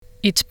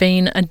It's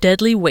been a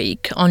deadly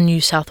week on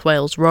New South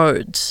Wales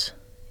roads.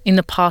 In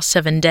the past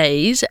 7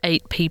 days,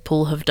 8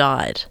 people have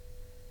died.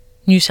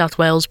 New South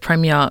Wales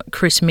Premier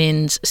Chris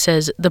Minns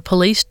says the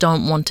police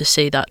don't want to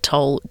see that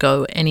toll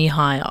go any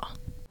higher.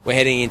 We're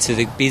heading into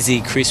the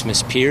busy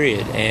Christmas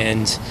period,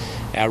 and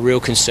our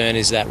real concern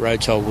is that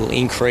road toll will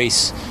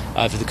increase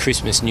over the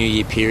Christmas New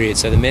Year period.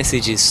 So the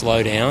message is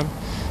slow down.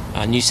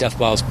 New South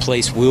Wales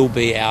Police will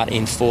be out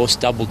in force.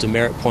 Double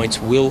demerit points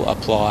will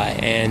apply,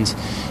 and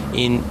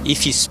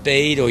if you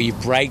speed or you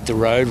break the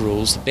road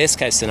rules, the best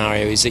case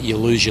scenario is that you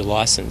lose your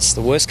licence.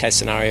 The worst case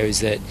scenario is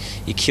that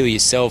you kill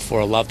yourself or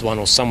a loved one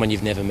or someone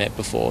you've never met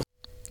before.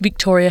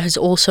 Victoria has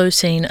also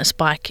seen a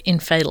spike in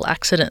fatal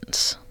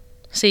accidents.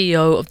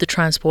 CEO of the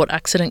Transport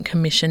Accident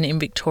Commission in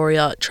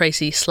Victoria,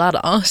 Tracy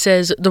Slatter,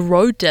 says the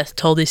road death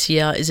toll this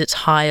year is its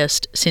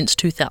highest since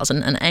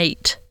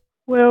 2008.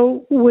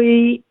 Well,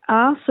 we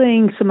are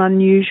seeing some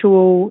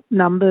unusual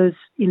numbers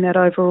in that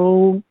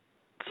overall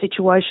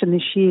situation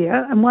this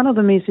year, and one of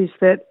them is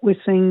that we're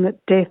seeing that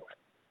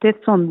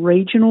deaths on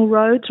regional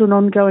roads are an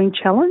ongoing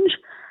challenge,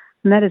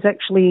 and that has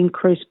actually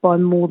increased by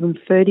more than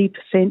 30%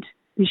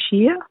 this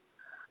year.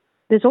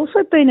 There's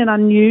also been an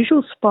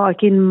unusual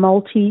spike in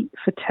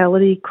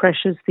multi-fatality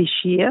crashes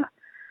this year,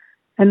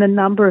 and the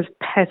number of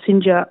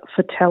passenger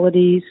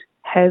fatalities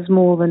has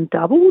more than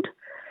doubled.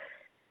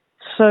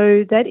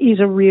 So that is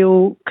a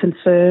real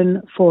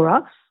concern for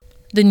us.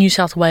 The New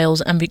South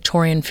Wales and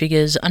Victorian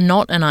figures are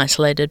not an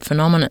isolated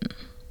phenomenon.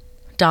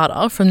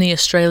 Data from the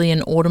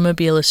Australian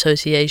Automobile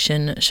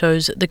Association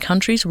shows the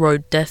country's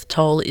road death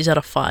toll is at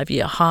a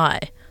 5-year high,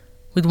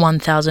 with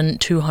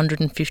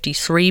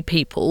 1,253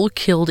 people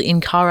killed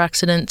in car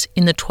accidents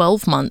in the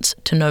 12 months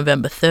to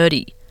November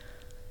 30.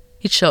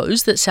 It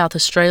shows that South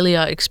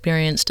Australia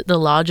experienced the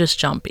largest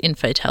jump in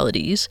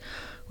fatalities,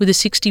 with a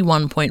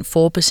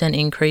 61.4%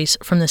 increase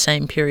from the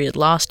same period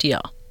last year.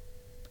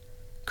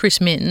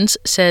 Chris Minns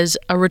says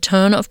a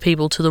return of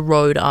people to the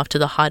road after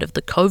the height of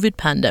the COVID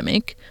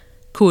pandemic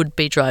could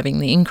be driving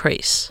the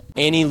increase.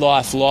 Any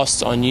life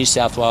lost on New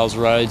South Wales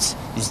roads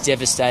is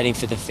devastating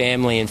for the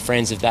family and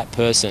friends of that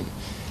person.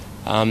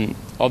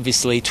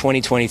 Obviously,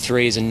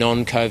 2023 is a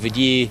non-COVID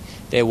year.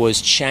 There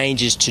was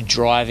changes to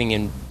driving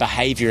and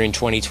behaviour in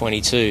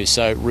 2022.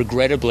 So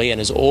regrettably, and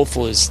as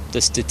awful as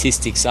the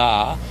statistics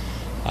are,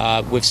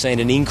 we've seen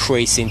an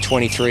increase in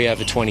 23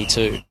 over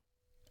 22.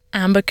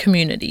 Amber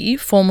Community,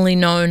 formerly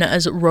known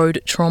as Road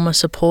Trauma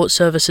Support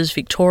Services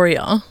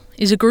Victoria,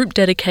 is a group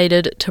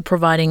dedicated to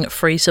providing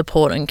free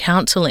support and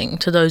counselling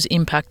to those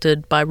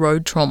impacted by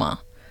road trauma.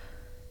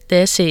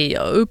 Their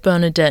CEO,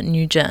 Bernadette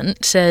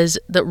Nugent, says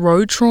that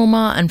road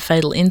trauma and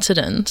fatal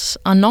incidents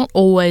are not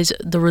always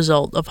the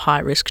result of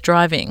high-risk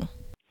driving.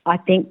 I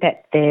think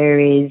that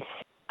there is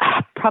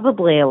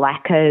probably a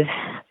lack of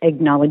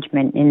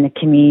acknowledgement in the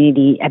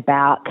community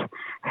about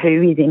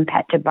who is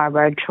impacted by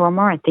road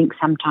trauma. I think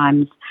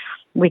sometimes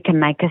we can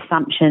make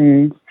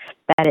assumptions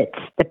that it's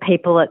the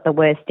people at the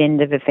worst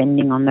end of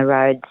offending on the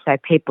road, so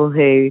people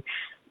who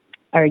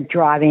are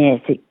driving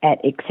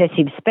at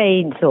excessive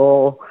speeds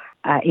or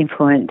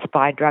influenced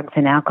by drugs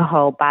and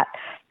alcohol. But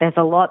there's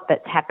a lot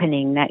that's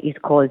happening that is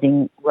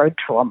causing road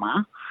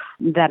trauma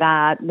that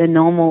are the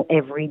normal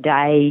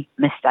everyday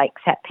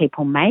mistakes that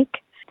people make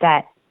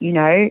that,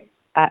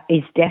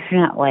 is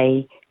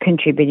definitely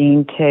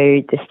contributing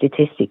to the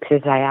statistics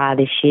as they are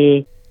this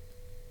year.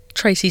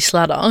 Tracy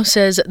Slatter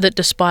says that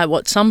despite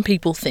what some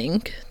people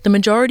think, the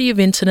majority of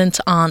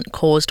incidents aren't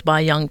caused by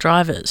young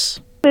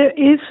drivers. There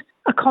is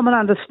a common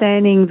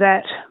understanding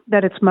that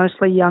it's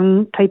mostly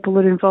young people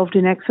that are involved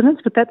in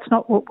accidents, but that's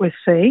not what we're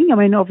seeing. I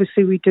mean,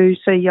 obviously we do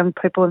see young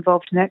people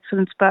involved in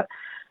accidents, but,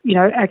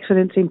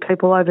 accidents in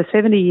people over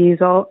 70 years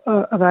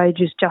of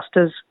age is just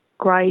as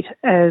great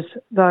as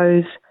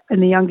those in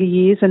the younger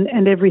years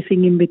and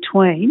everything in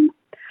between.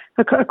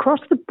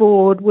 Across the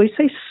board, we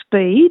see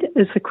speed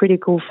as the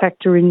critical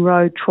factor in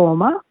road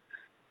trauma,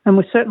 and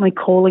we're certainly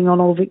calling on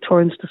all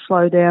Victorians to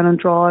slow down and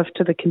drive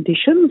to the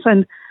conditions.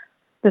 And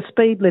the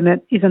speed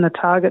limit isn't a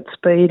target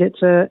speed;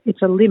 it's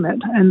a limit,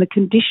 and the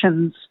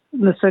conditions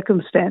and the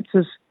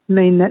circumstances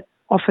mean that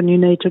often you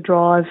need to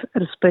drive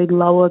at a speed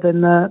lower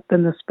than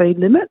the speed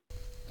limit.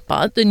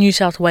 But the New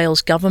South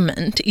Wales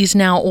government is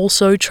now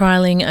also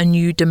trialling a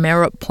new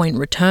demerit point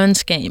return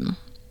scheme,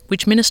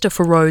 which Minister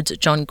for Roads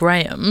John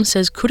Graham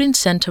says could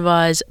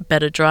incentivise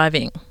better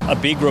driving. A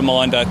big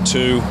reminder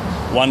to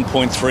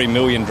 1.3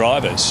 million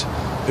drivers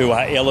who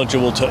are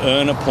eligible to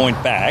earn a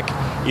point back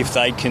if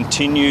they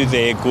continue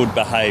their good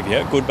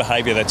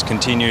behaviour that's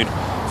continued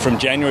from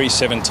January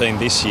 17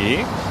 this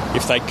year.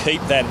 If they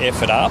keep that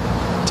effort up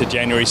to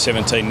January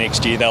 17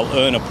 next year, they'll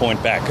earn a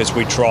point back as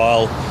we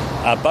trial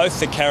both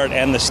the carrot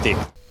and the stick.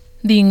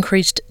 The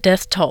increased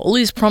death toll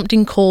is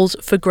prompting calls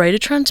for greater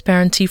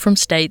transparency from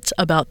states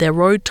about their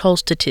road toll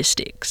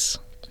statistics.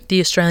 The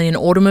Australian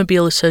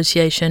Automobile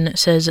Association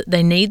says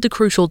they need the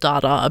crucial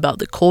data about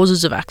the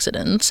causes of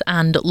accidents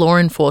and law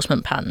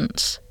enforcement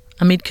patterns,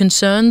 amid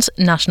concerns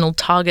national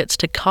targets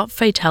to cut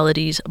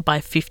fatalities by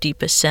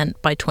 50%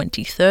 by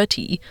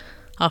 2030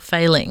 are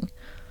failing.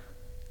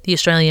 The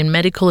Australian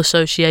Medical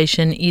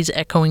Association is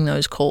echoing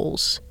those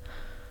calls.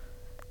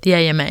 The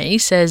AMA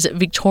says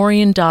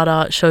Victorian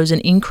data shows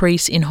an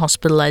increase in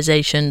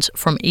hospitalisations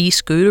from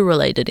e-scooter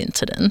related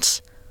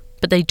incidents,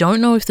 but they don't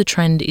know if the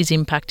trend is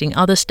impacting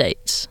other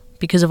states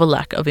because of a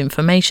lack of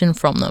information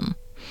from them.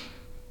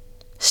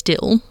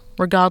 Still,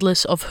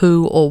 regardless of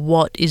who or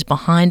what is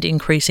behind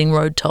increasing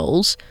road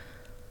tolls,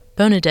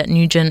 Bernadette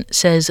Nugent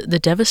says the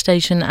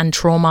devastation and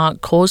trauma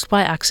caused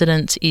by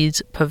accidents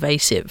is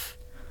pervasive.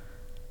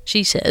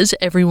 She says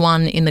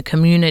everyone in the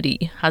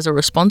community has a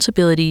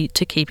responsibility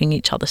to keeping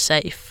each other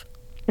safe.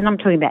 And I'm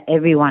talking about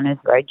everyone as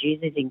road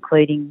users,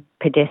 including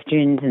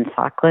pedestrians and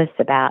cyclists,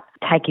 about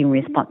taking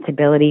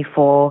responsibility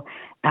for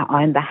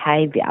our own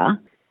behaviour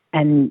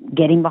and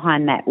getting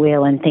behind that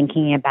wheel and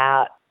thinking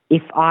about,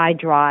 if I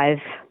drive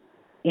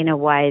in a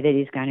way that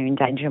is going to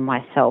endanger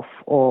myself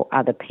or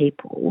other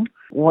people,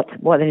 what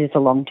is the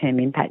long-term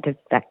impact of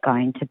that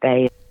going to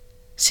be?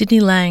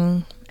 Sydney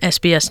Lang,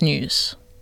 SBS News.